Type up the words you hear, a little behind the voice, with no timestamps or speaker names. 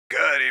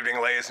Good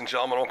evening, ladies and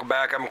gentlemen. Welcome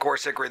back. I'm, of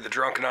course, Hickory, the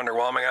drunk and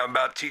underwhelming. I'm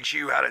about to teach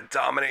you how to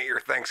dominate your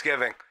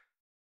Thanksgiving.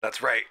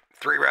 That's right.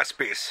 3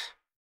 recipes,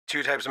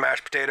 2 types of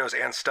mashed potatoes,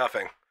 and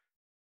stuffing.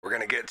 We're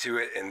going to get to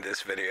it in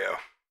this video.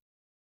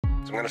 So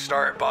I'm going to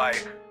start by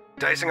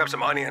dicing up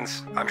some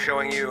onions. I'm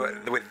showing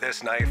you with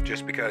this knife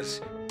just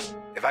because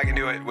if I can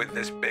do it with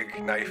this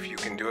big knife, you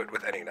can do it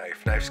with any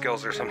knife. Knife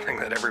skills are something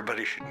that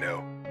everybody should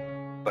know.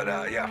 But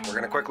yeah, we're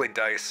going to quickly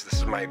dice. This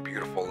is my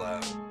beautiful,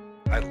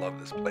 I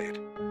love this blade.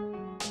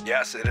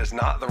 Yes, it is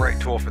not the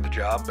right tool for the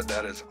job, but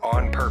that is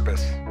on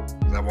purpose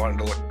because I wanted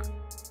to look,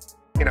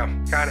 you know,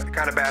 kind of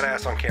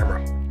badass on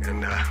camera.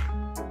 And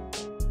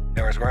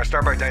anyways, we're gonna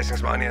start by dicing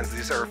some onions.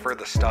 These are for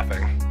the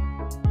stuffing.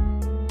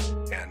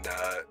 And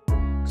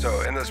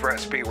so in this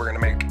recipe, we're gonna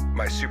make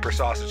my super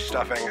sausage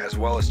stuffing as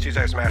well as 2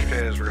 types of mashed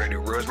potatoes. We're gonna do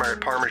rosemary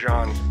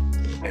Parmesan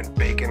and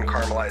bacon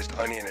caramelized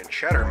onion and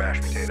cheddar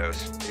mashed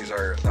potatoes.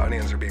 The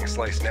onions are being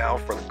sliced now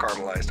for the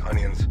caramelized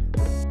onions.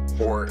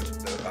 For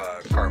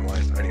the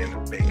caramelized onion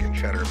and bacon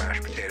cheddar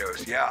mashed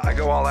potatoes. Yeah, I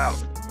go all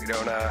out. We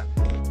don't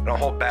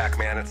hold back,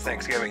 man. It's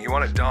Thanksgiving. You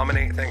want to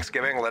dominate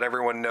Thanksgiving, let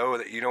everyone know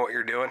that you know what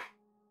you're doing.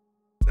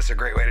 This is a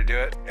great way to do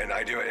it, and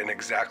I do it in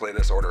exactly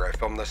this order. I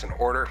filmed this in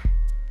order.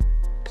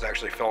 It was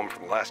actually filmed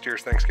from last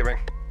year's Thanksgiving.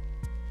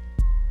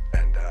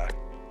 And yeah,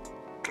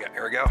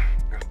 here we go.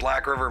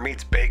 Black River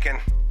meats bacon.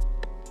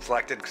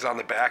 Selected because on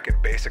the back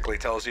it basically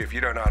tells you if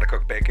you don't know how to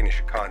cook bacon, you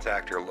should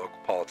contact your local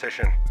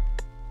politician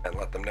and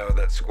let them know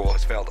that school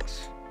has failed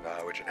us,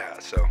 which it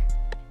has. So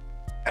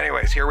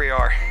anyways, here we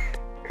are.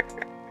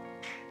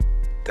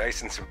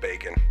 Dicing some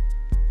bacon.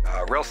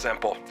 Real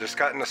simple, just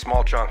cut into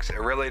small chunks.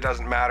 It really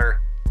doesn't matter.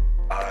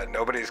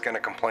 Nobody's gonna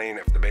complain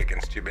if the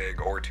bacon's too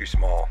big or too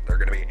small. They're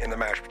gonna be in the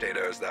mashed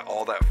potatoes,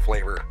 all that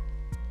flavor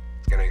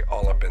is gonna be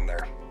all up in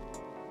there.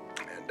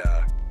 And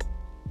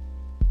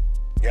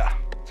yeah,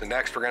 so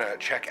next we're gonna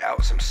check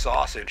out some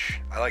sausage.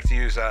 I like to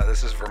use,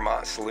 this is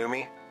Vermont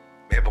salumi.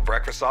 Maple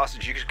breakfast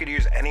sausage. You could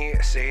use any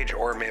sage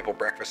or maple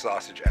breakfast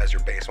sausage as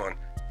your base one.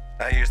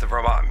 I use the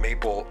Vermont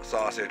maple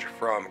sausage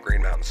from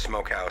Green Mountain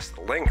Smokehouse.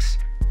 The links,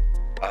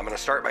 I'm going to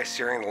start by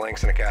searing the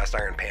links in a cast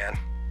iron pan.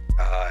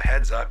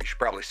 Heads up, you should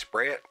probably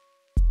spray it.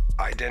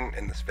 I didn't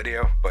in this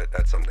video, but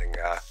that's something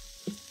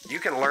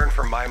you can learn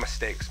from my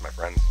mistakes, my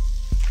friends.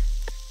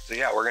 So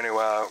yeah, we're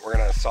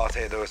gonna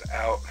saute those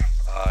out.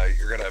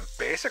 You're gonna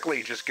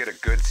basically just get a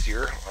good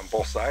sear on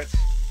both sides.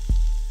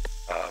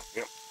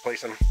 You know,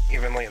 place them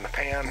evenly in the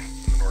pan,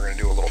 and we're going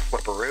to do a little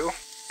flipperoo.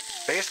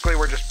 Basically,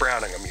 we're just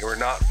browning them. You are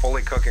not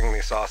fully cooking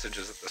these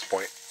sausages at this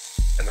point.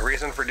 And the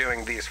reason for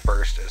doing these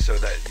first is so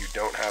that you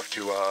don't have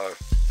to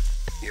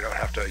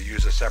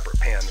use a separate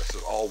pan. This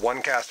is all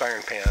one cast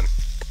iron pan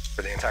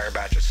for the entire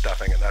batch of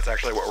stuffing, and that's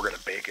actually what we're going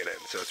to bake it in.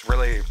 So it's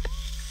really,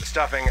 the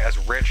stuffing, as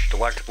rich,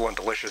 delectable, and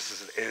delicious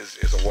as it is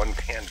a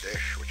one-pan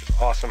dish, which is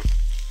awesome.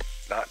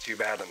 Not too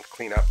bad to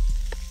clean up.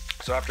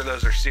 So after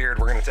those are seared,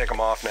 we're going to take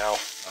them off now.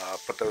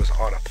 Put those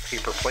on a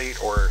paper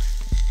plate or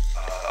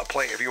a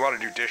plate. If you want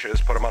to do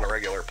dishes, put them on a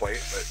regular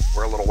plate, but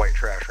we're a little white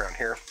trash around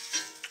here.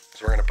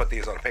 So we're going to put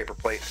these on a paper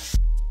plate.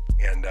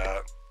 And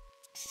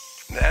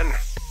then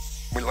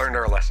we learned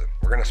our lesson.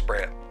 We're going to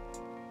spray it.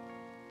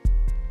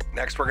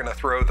 Next, we're going to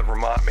throw the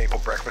Vermont maple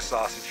breakfast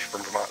sausage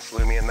from Vermont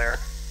salumi in there.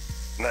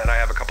 And then I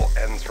have a couple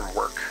ends from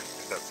work.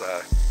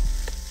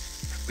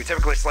 We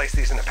typically slice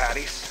these into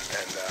patties,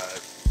 and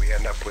we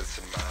end up with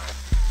some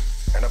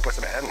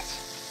ends.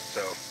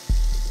 So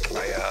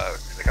they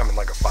come in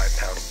like a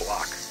 5-pound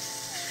block.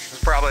 This is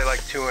probably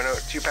like 2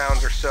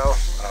 pounds or so.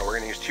 We're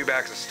gonna use 2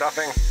 bags of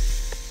stuffing.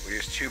 We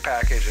use 2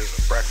 packages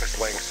of breakfast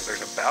links. So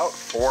there's about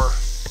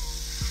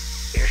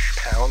 4-ish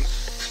pounds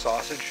of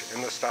sausage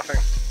in the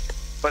stuffing.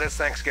 But it's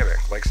Thanksgiving.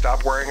 Like,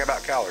 stop worrying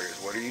about calories.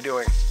 What are you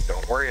doing?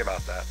 Don't worry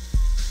about that.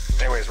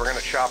 Anyways, we're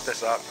gonna chop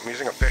this up. I'm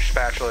using a fish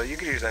spatula. You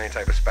could use any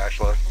type of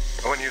spatula.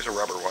 I wouldn't use a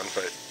rubber one,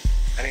 but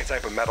any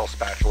type of metal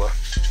spatula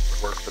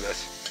would work for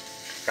this.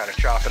 Kind of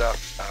chop it up.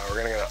 We're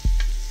gonna get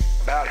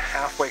about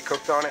halfway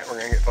cooked on it. We're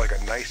gonna get like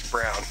a nice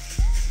brown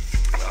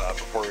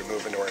before we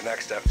move into our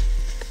next step.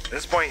 At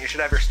this point, you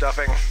should have your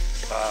stuffing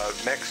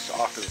mix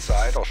off to the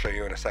side. I'll show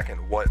you in a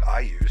second what I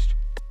used.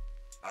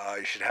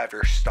 You should have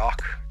your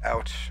stock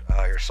out,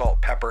 your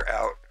salt, pepper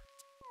out.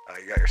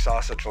 You got your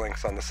sausage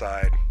links on the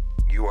side.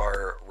 You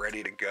are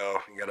ready to go.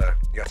 You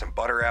got some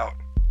butter out.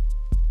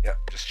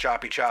 Yep, just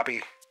choppy,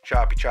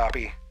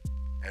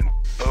 and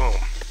boom.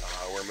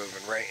 We're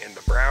moving right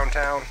into Brown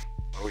Town.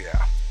 Oh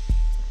yeah.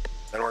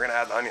 Then we're gonna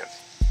add the onions.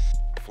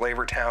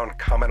 Flavor Town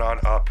coming on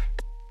up.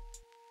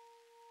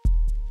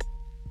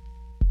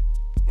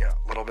 Yeah,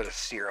 a little bit of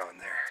sear on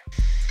there.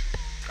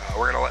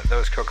 We're gonna let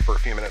those cook for a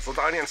few minutes. Let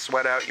the onions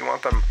sweat out. You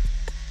want them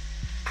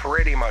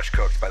pretty much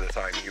cooked by the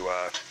time you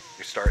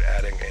start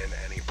adding in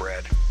any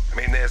bread. I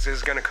mean, this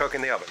is gonna cook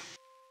in the oven.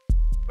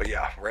 But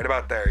yeah, right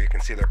about there, you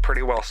can see they're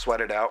pretty well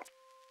sweated out.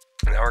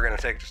 Now we're gonna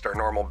take just our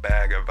normal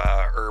bag of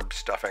herb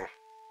stuffing.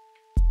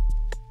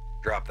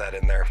 Drop that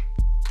in there.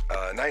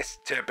 Nice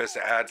tip is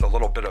to add a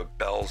little bit of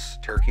Bell's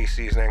turkey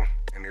seasoning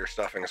into your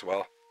stuffing as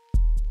well.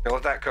 Gonna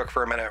let that cook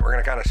for a minute. We're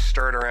gonna kind of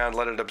stir it around,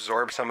 let it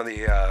absorb some of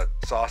the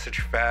sausage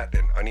fat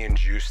and onion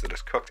juice that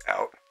is cooked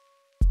out.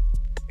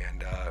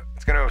 And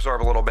it's gonna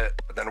absorb a little bit,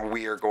 but then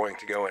we are going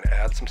to go and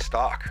add some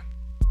stock.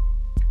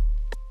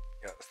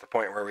 Yeah, that's the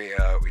point where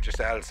we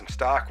just added some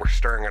stock. We're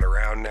stirring it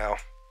around now.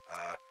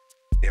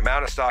 The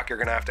amount of stock you're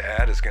gonna have to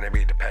add is gonna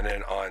be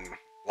dependent on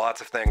lots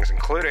of things,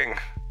 including,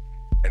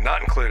 and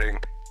not including,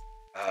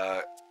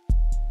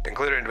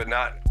 included but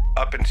not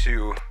up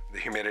into the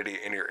humidity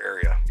in your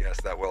area. Yes,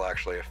 that will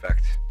actually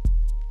affect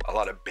a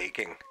lot of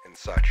baking and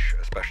such,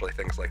 especially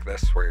things like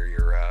this where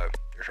you're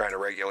trying to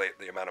regulate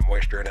the amount of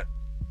moisture in it.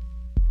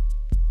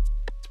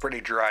 It's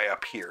pretty dry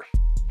up here.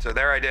 So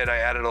there I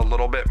added a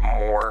little bit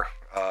more.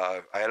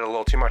 I added a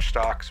little too much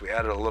stock, so we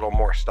added a little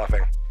more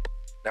stuffing.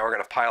 Now we're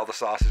gonna pile the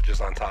sausages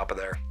on top of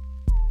there.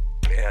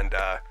 And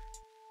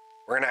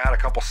we're gonna add a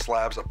couple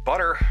slabs of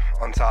butter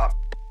on top,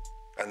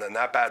 and then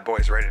that bad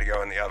boy's ready to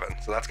go in the oven.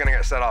 So that's gonna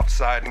get set off the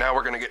side. Now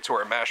we're gonna get to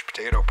our mashed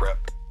potato prep.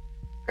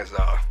 Because,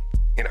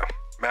 you know,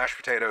 mashed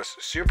potatoes,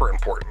 super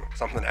important.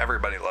 Something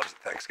everybody loves at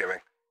Thanksgiving.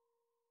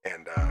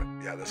 And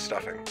yeah, the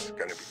stuffing is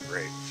gonna be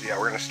great. So yeah,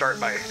 we're gonna start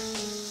by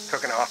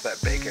cooking off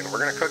that bacon. We're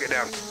gonna cook it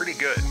down pretty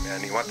good,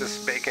 man. You want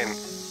this bacon,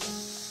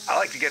 I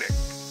like to get it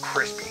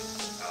crispy.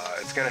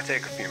 It's gonna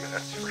take a few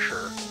minutes for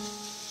sure.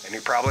 And you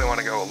probably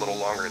wanna go a little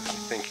longer than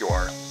you think you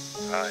are.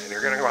 And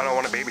you're gonna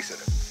wanna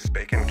babysit it. Because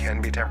bacon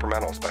can be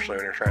temperamental, especially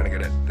when you're trying to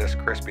get it this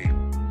crispy.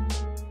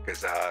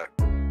 Because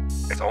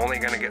it's only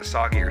gonna get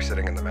soggier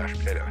sitting in the mashed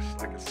potatoes.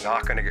 Like, it's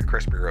not gonna get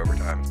crispier over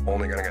time. It's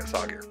only gonna get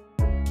soggier.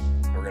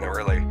 We're gonna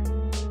really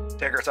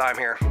take our time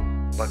here,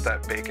 let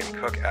that bacon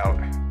cook out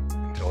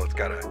until it's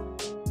got a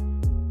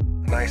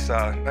nice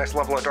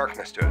level of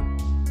darkness to it.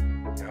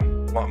 You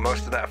know, want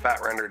most of that fat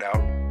rendered out.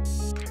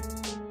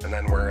 And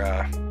then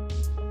we're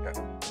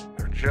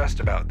just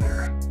about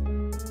there.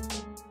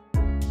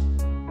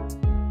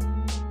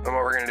 And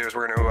what we're gonna do is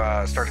we're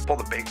gonna start to pull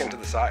the bacon to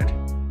the side.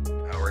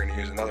 We're gonna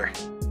use another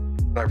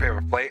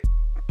paper plate,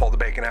 pull the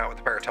bacon out with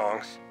a pair of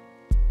tongs.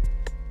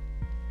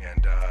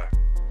 And then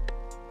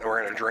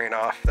we're gonna drain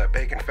off that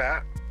bacon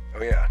fat.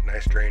 Oh yeah,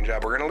 nice drain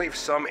job. We're gonna leave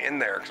some in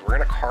there because we're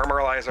gonna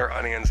caramelize our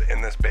onions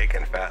in this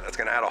bacon fat. That's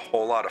gonna add a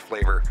whole lot of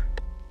flavor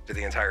to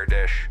the entire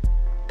dish.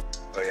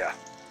 Oh yeah,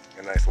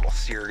 a nice little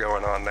sear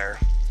going on there.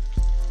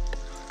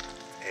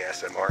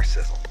 ASMR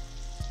sizzle.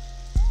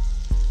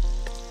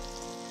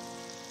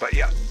 But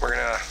yeah, we're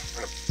gonna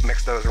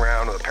mix those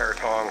around with a pair of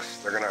tongs.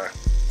 They're gonna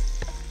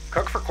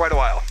cook for quite a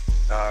while.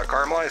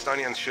 Caramelized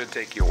onions should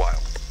take you a while.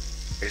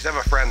 I used to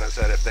have a friend that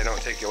said if they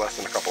don't take you less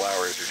than a couple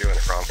hours, you're doing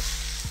it wrong.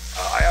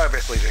 I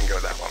obviously didn't go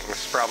that long.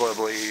 This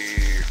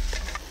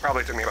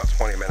probably took me about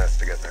 20 minutes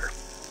to get there.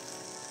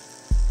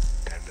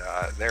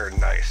 And they're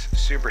nice,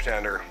 super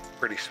tender,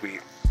 pretty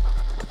sweet.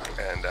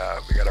 And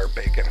we got our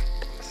bacon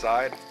on the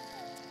side.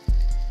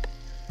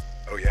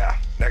 Oh yeah,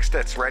 next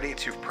it's ready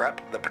to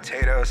prep the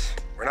potatoes.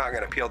 We're not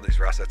gonna peel these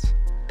russets.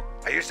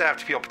 I used to have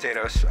to peel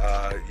potatoes.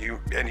 You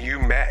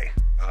may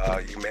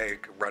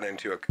run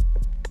into a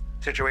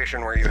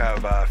situation where you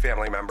have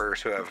family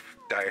members who have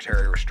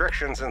dietary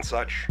restrictions and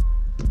such.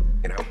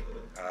 You know,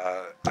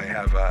 I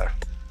have a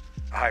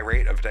high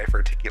rate of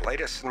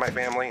diverticulitis in my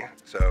family,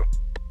 so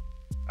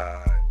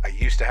I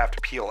used to have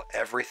to peel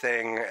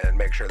everything and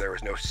make sure there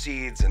was no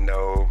seeds and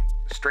no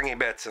stringy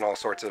bits and all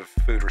sorts of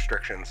food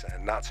restrictions,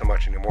 and not so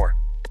much anymore.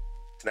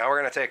 So now we're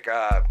gonna take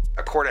a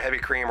quart of heavy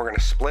cream. We're gonna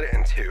split it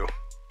in two.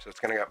 So it's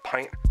gonna get a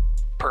pint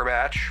per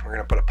batch. We're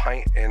gonna put a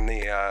pint in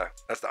the,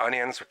 that's the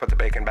onions. We put the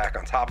bacon back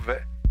on top of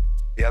it.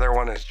 The other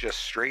one is just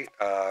straight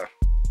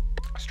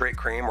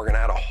cream. We're gonna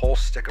add a whole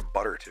stick of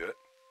butter to it.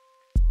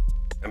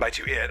 And by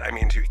to it, I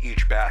mean to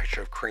each batch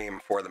of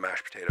cream for the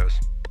mashed potatoes.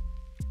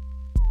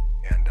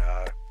 And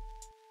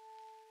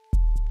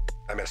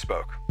I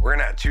misspoke. We're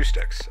gonna add 2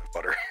 sticks of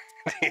butter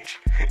to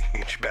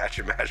each batch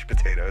of mashed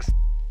potatoes.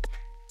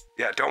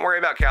 Yeah, don't worry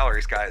about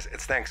calories, guys.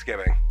 It's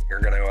Thanksgiving. You're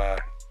gonna,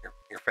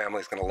 your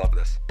family's gonna love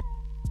this.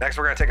 Next,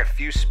 we're gonna take a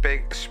few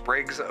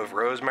sprigs of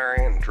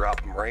rosemary and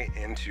drop them right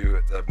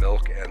into the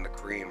milk and the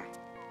cream,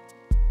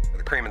 or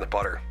the cream and the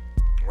butter.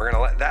 We're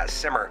gonna let that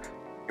simmer.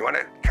 You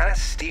wanna kind of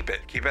steep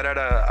it. Keep it at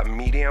a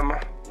medium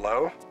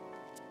low,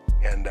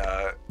 and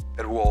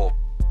it will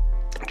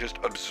just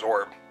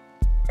absorb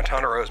a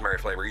ton of rosemary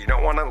flavor. You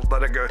don't wanna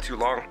let it go too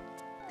long.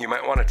 You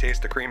might wanna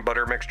taste the cream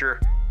butter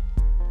mixture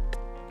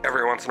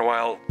every once in a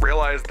while.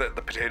 Realize that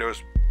the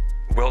potatoes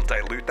will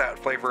dilute that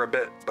flavor a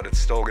bit, but it's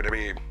still gonna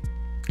be,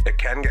 it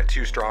can get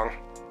too strong,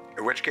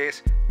 in which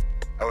case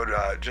I would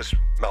just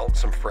melt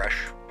some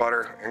fresh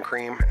butter and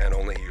cream and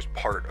only use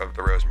part of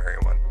the rosemary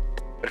one.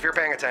 But if you're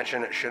paying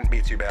attention, it shouldn't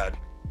be too bad.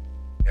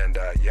 And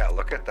yeah,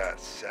 look at that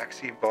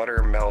sexy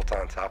butter melt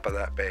on top of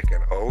that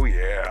bacon. Oh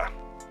yeah,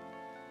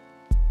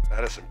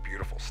 that is some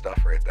beautiful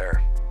stuff right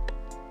there.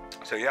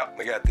 So yeah,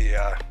 we got the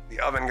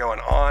oven going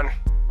on,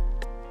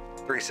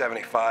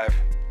 375,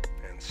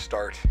 and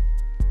start.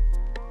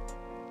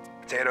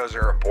 Potatoes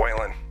are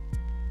boiling.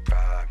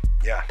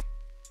 Yeah.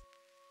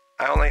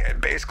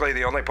 Basically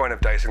the only point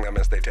of dicing them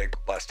is they take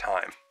less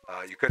time.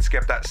 You could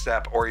skip that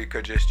step, or you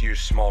could just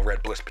use small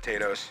red bliss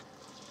potatoes.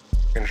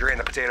 You can drain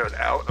the potatoes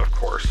out, of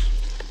course.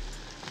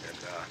 And,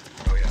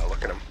 oh yeah,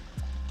 look at them.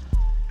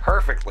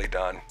 Perfectly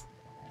done.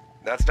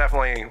 That's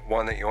definitely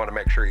one that you want to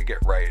make sure you get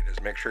right,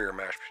 is make sure your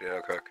mashed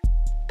potato cook.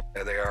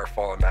 There they are,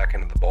 falling back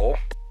into the bowl.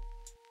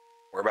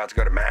 We're about to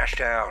go to Mash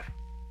Town.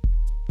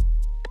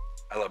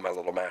 I love my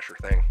little masher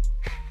thing.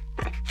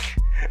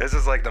 This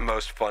is like the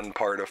most fun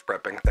part of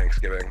prepping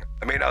Thanksgiving.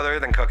 I mean, other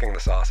than cooking the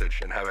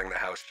sausage and having the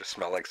house just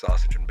smell like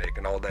sausage and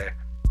bacon all day,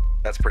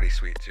 that's pretty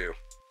sweet too.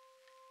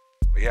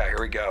 But yeah, here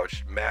we go,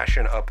 just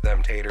mashing up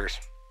them taters.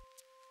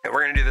 And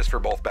we're gonna do this for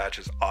both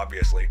batches,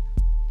 obviously.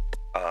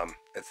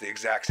 It's the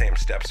exact same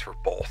steps for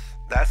both.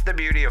 That's the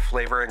beauty of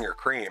flavoring your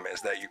cream,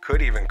 is that you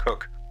could even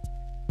cook,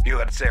 if you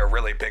had, say, a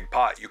really big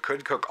pot, you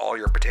could cook all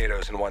your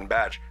potatoes in one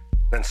batch,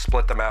 then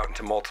split them out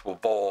into multiple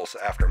bowls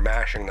after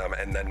mashing them,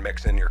 and then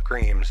mix in your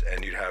creams,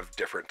 and you'd have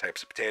different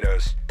types of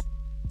potatoes.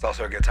 It's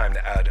also a good time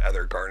to add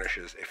other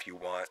garnishes if you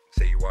want.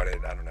 Say you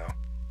wanted, I don't know,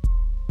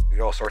 you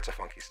get all sorts of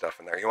funky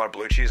stuff in there. You want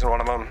blue cheese in one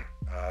of them?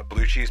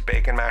 Blue cheese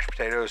bacon mashed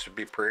potatoes would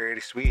be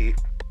pretty sweet.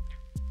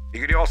 You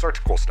could do all sorts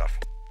of cool stuff.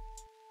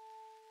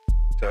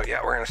 So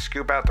yeah, we're gonna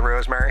scoop out the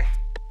rosemary,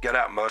 get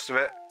out most of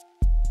it.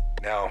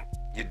 Now,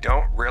 you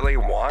don't really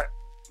want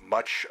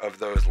much of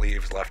those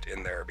leaves left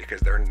in there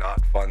because they're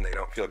not fun. They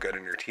don't feel good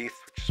in your teeth,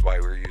 which is why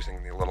we're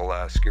using the little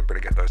scooper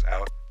to get those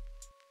out.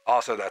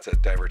 Also, that's a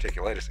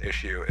diverticulitis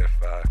issue if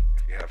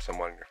you have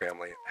someone in your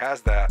family that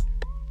has that.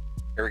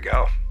 Here we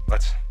go.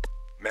 Let's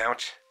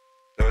mount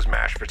those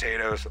mashed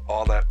potatoes,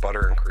 all that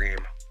butter and cream.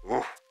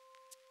 Ooh.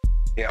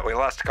 Yeah, we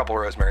lost a couple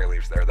of rosemary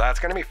leaves there. That's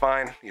gonna be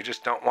fine. You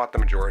just don't want the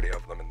majority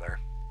of them in there.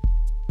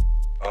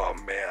 Oh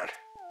man,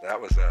 that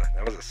was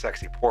a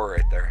sexy pour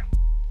right there.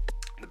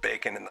 The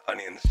bacon and the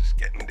onions just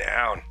getting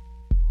down.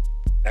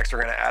 Next, we're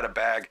gonna add a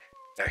bag.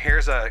 Now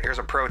here's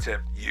a pro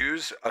tip.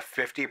 Use a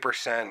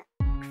 50%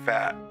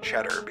 fat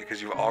cheddar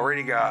because you've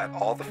already got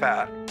all the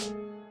fat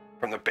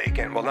from the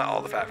bacon. Well, not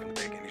all the fat from the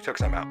bacon. You took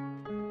some out,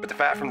 but the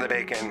fat from the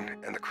bacon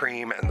and the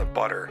cream and the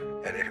butter.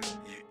 And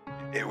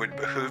it would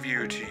behoove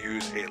you to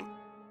use a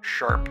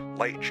sharp,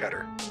 light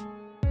cheddar.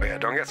 Oh yeah,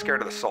 don't get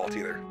scared of the salt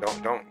either.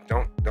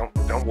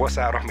 Don't wuss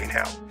out on me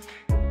now.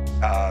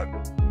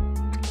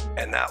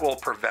 And that will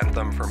prevent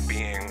them from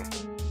being,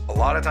 a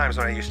lot of times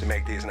when I used to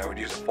make these and I would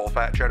use a full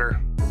fat cheddar,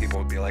 people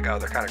would be like, oh,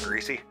 they're kind of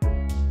greasy.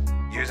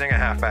 Using a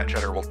half fat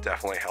cheddar will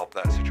definitely help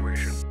that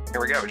situation.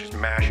 Here we go, just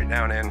mash it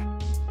down in.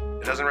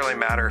 It doesn't really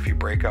matter if you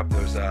break up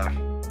those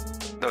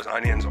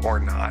onions or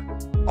not.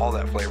 All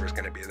that flavor is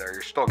gonna be there.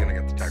 You're still gonna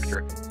get the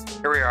texture.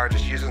 Here we are,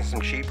 just using some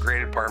cheap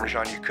grated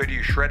Parmesan. You could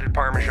use shredded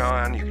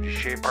Parmesan, you could use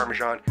shaved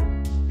Parmesan.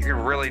 You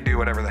can really do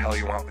whatever the hell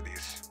you want with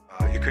these.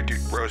 You could do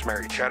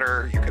rosemary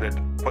cheddar, you could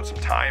put some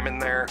thyme in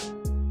there.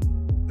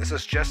 This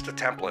is just a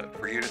template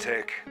for you to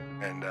take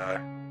and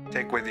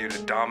take with you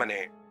to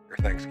dominate your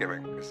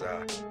Thanksgiving. Because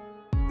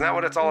isn't that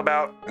what it's all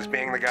about? Is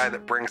being the guy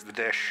that brings the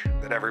dish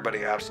that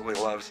everybody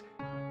absolutely loves.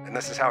 And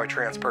this is how I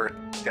transport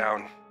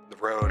down the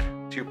road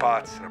 2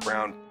 pots and a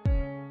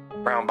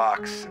brown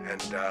box.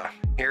 And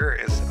here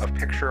is a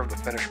picture of the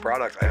finished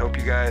product. I hope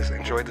you guys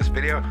enjoyed this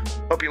video.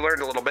 Hope you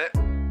learned a little bit.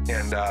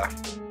 And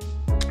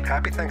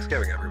happy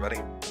Thanksgiving, everybody.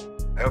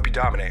 I hope you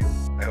dominate.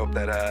 I hope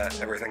that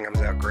everything comes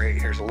out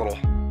great. Here's a little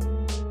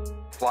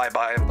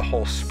flyby of the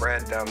whole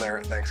spread down there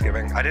at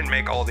Thanksgiving. I didn't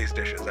make all these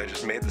dishes. I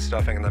just made the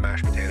stuffing and the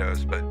mashed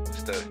potatoes, but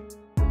just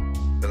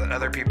so that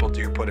other people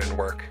do put in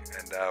work.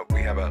 And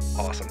we have an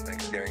awesome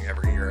Thanksgiving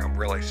every year. I'm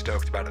really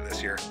stoked about it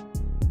this year.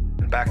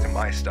 And back to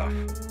my stuff.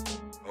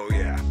 Oh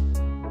yeah.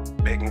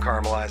 Bacon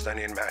caramelized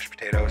onion mashed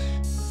potatoes.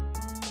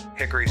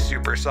 Hickory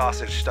super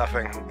sausage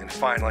stuffing. And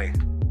finally,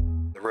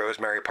 the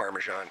rosemary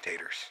Parmesan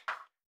taters.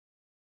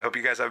 Hope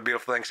you guys have a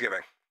beautiful Thanksgiving.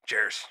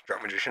 Cheers.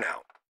 Drunk Magician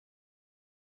out.